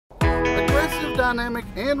Aerodynamic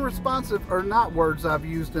and responsive are not words I've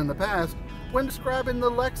used in the past when describing the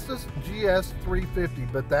Lexus GS 350,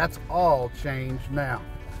 but that's all changed now.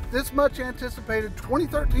 This much anticipated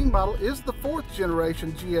 2013 model is the 4th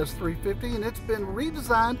generation GS 350, and it's been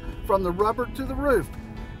redesigned from the rubber to the roof.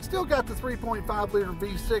 Still got the 3.5 liter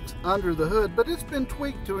V6 under the hood, but it's been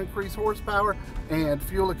tweaked to increase horsepower and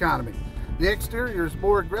fuel economy. The exterior is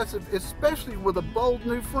more aggressive, especially with a bold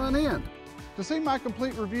new front end. To see my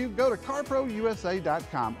complete review, go to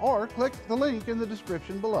carprousa.com or click the link in the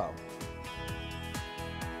description below.